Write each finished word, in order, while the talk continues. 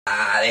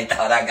They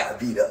thought I got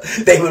beat up.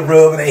 They was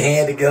rubbing their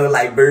hand together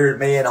like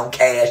Birdman on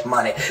Cash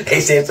Money.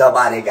 They said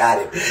somebody got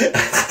him.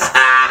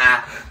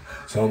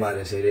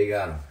 Somebody said they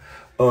got him.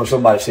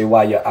 Somebody said,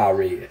 why your eye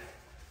red?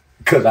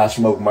 Because I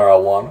smoke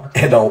marijuana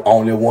and don't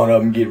only one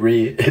of them get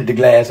red. The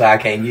glass eye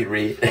can't get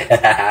red.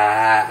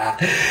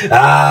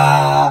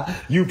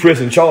 You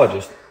pressing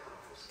charges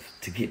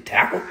to get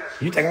tackled?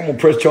 You think I'm going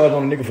to press charges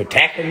on a nigga for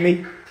tackling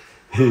me?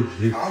 I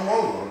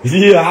won.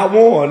 Yeah, I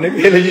won,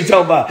 nigga. What you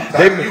talking about?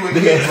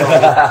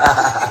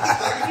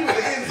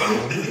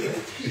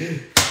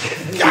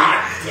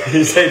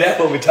 He say that's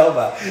what we talking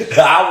about.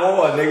 I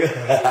won, nigga.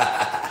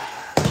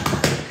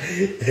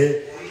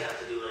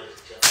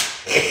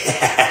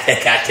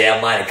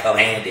 Goddamn money come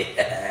handy.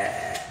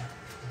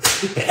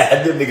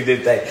 Them niggas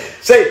didn't think.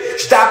 Say,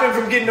 stop him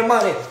from getting the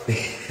money.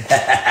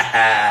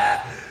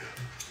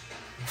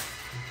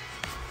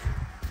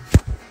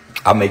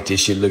 I make this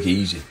shit look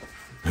easy.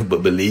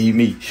 But believe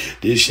me,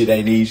 this shit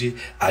ain't easy.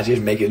 I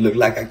just make it look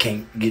like I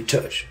can't get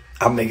touched.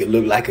 I make it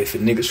look like if a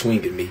nigga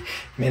swing at me,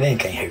 man, they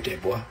can't hurt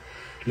that boy.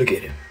 Look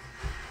at him.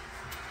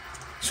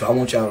 So I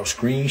want y'all to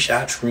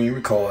screenshot, screen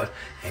record,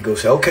 and go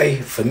say, okay,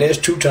 finesse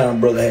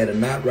two-time brother had a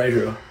knot right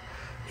here.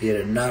 He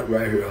had a knot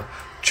right here.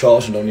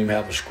 Charleston don't even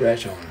have a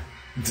scratch on him.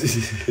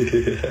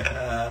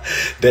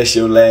 That's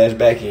your last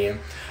back end.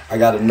 I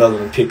got another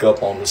one to pick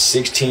up on the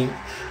 16th.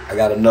 I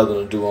got another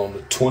one to do on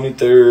the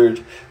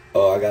 23rd.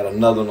 I got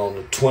another one on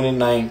the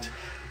 29th.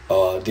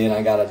 Then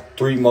I got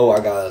 3 more.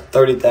 I got a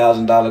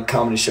 $30,000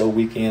 comedy show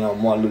weekend on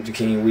Martin Luther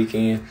King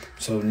weekend.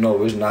 So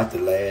no, it's not the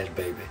last,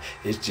 baby.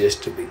 It's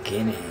just the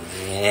beginning.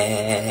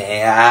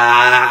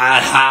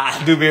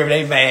 Dewberry,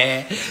 they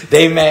mad.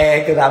 They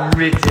mad because I'm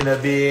rich in a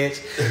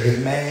bitch. They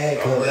mad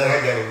because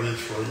I got a rich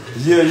friend.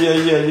 Yeah.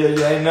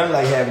 Ain't nothing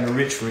like having a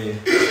rich friend.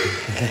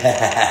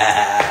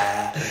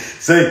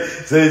 Say,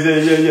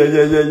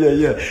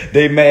 yeah.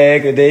 They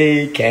mad cause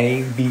they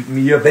can't beat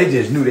me up. They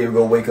just knew they were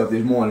gonna wake up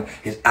this morning.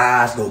 His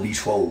eyes gonna be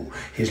swole.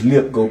 His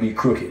lip gonna be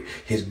crooked.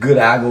 His good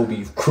eye gonna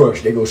be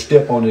crushed. They gonna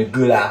step on his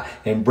good eye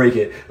and break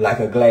it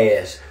like a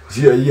glass.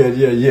 Yeah.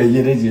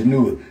 They just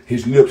knew it.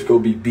 His lips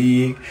gonna be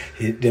big.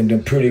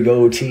 Them pretty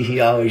gold teeth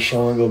he always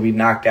showing gonna be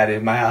knocked out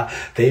his mouth.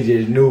 They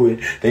just knew it.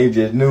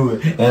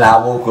 And I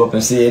woke up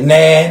and said,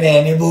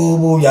 nanny boo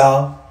boo,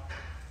 y'all.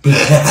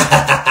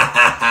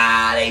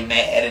 They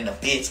mad in the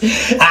bitch.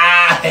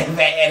 They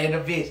mad in the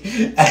bitch.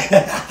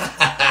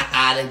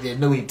 They just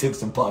knew he took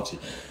some punches.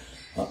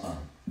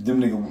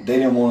 Them niggas, they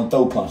didn't want to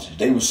throw punches.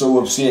 They were so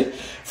upset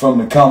from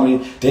the comedy,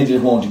 they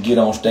just wanted to get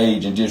on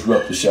stage and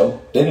disrupt the show.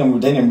 They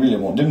didn't really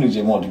want, them niggas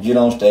just wanted to get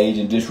on stage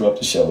and disrupt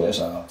the show, that's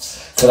all.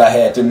 Cause I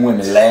had them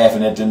women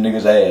laughing at them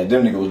niggas' ass.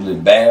 Them niggas was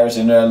embarrassed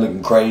in there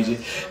looking crazy.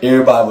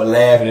 Everybody was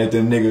laughing at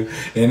them niggas,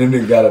 and them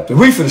niggas got up there.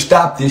 We finna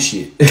stop this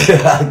shit.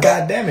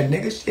 God damn it,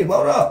 niggas. Shit,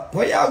 what up?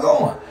 Where y'all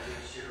going?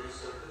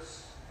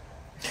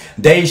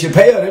 Dave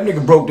Chappelle, them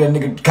niggas broke that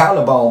nigga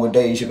collarbone with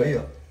Dave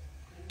Chappelle.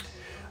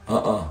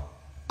 I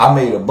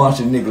made a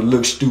bunch of niggas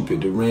look stupid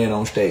that ran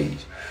on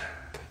stage.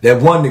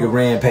 That one nigga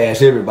ran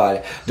past everybody.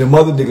 Them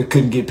other niggas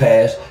couldn't get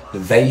past the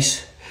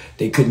vase.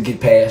 They couldn't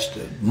get past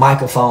the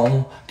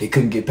microphone. They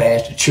couldn't get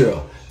past the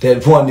chair.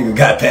 That one nigga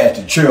got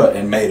past the chair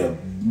and made a,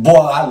 boy,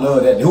 I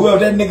love that. Whoever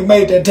that nigga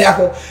made that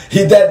tackle,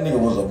 that nigga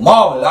was a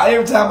marvel.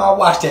 Every time I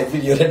watch that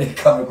video, that nigga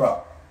come across.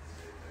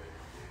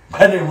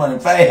 That nigga running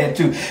fast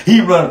too.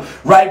 He run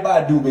right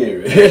by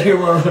Dewberry. That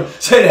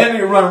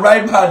nigga run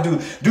right by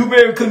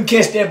Dewberry couldn't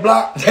catch that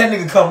block. That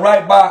nigga come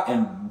right by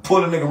and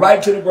pull the nigga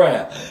right to the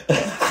ground.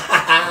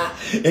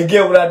 And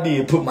get what I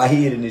did? Put my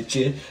head in his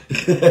chest.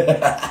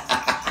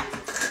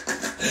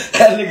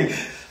 That nigga.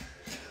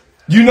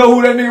 You know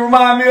who that nigga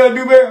remind me of,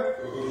 Dewberry?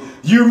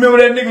 You remember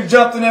that nigga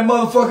jumped in that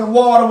motherfucking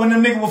water when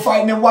them niggas were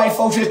fighting them white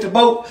folks at the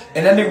boat?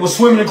 And that nigga was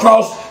swimming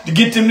across to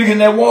get them niggas in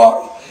that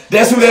water?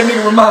 That's who that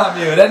nigga remind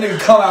me of. That nigga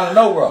come out of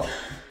nowhere.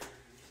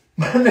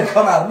 That nigga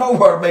come out of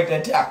nowhere to make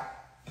that tackle.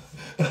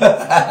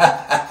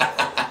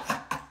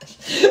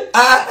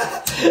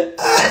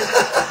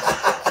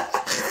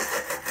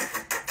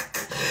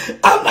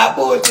 I'm not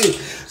bullshit.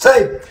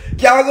 Say,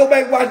 y'all go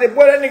back and watch that.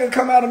 Boy, that nigga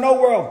come out of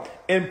nowhere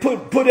and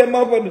put that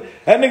motherfucker.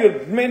 That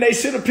nigga, man, they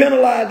should have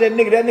penalized that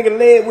nigga. That nigga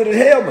led with his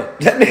helmet.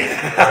 That nigga,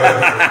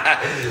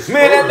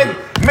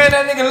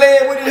 that nigga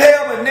led with his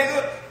helmet,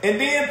 nigga. And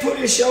then put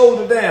his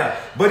shoulder down.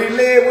 But he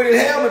led with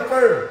his helmet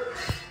first.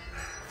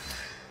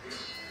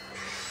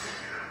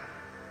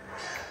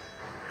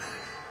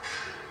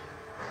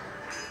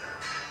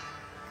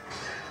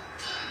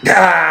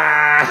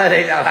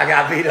 They thought I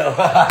got beat up.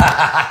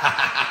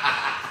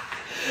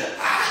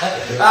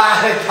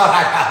 They thought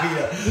I got beat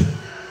up.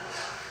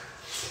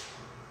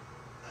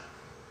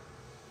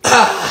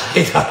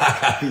 They thought I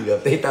got beat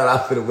up. They thought I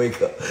was finna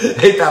wake up.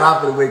 They thought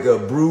I was finna wake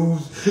up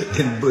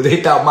bruised. But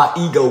they thought my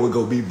ego was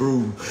gonna be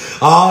bruised.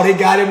 Oh, they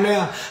got him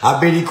now. I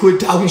bet he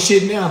quit talking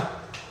shit now.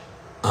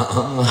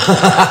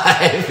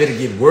 It's finna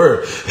get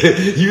worse.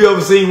 You ever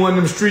seen one of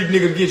them street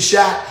niggas get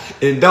shot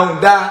and don't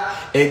die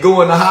and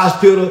go in the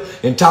hospital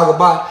and talk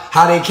about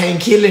how they can't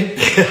kill him?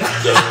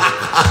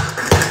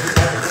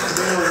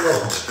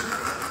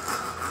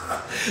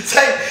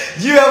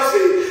 you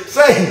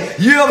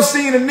ever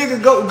seen a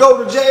nigga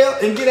go to jail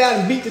and get out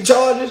and beat the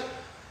charges?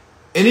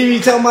 And he be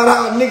talking about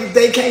how niggas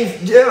they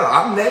can't. Yeah,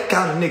 I'm that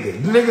kind of nigga.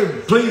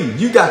 Nigga,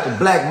 please, you got to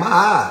black my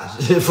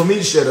eyes for me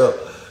to shut up.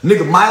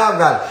 Nigga,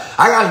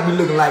 I got to be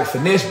looking like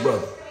Finesse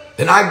brother.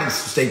 And I can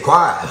stay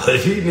quiet. But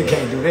if you nigga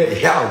can't do that,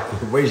 y'all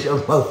waste your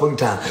motherfucking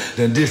time.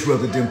 Done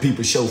disrupted them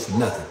people's show for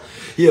nothing.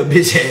 Yeah,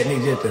 bitch ass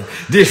nigga just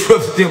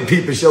disrupted them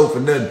people's show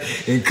for nothing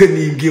and couldn't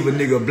even give a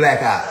nigga a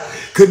black eye.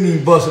 Couldn't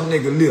even bust a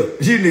nigga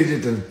lip. You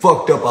niggas just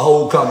fucked up a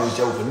whole comedy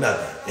show for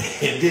nothing.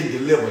 And didn't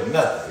deliver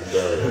nothing.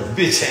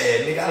 Bitch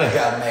ass nigga, I done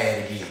got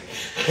mad again.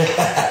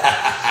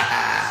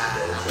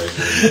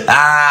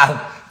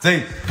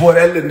 See, boy,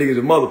 that little nigga's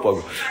a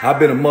motherfucker. I've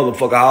been a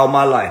motherfucker all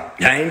my life.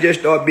 I ain't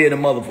just started being a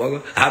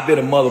motherfucker. I've been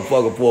a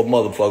motherfucker for a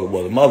motherfucker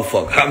was a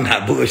motherfucker. I'm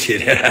not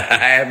bullshit. I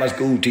had my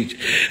school teacher.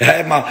 I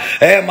had my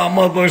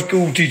motherfucking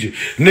school teacher.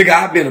 Nigga,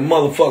 I've been a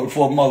motherfucker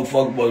for a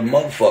motherfucker was a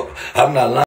motherfucker. I'm not lying.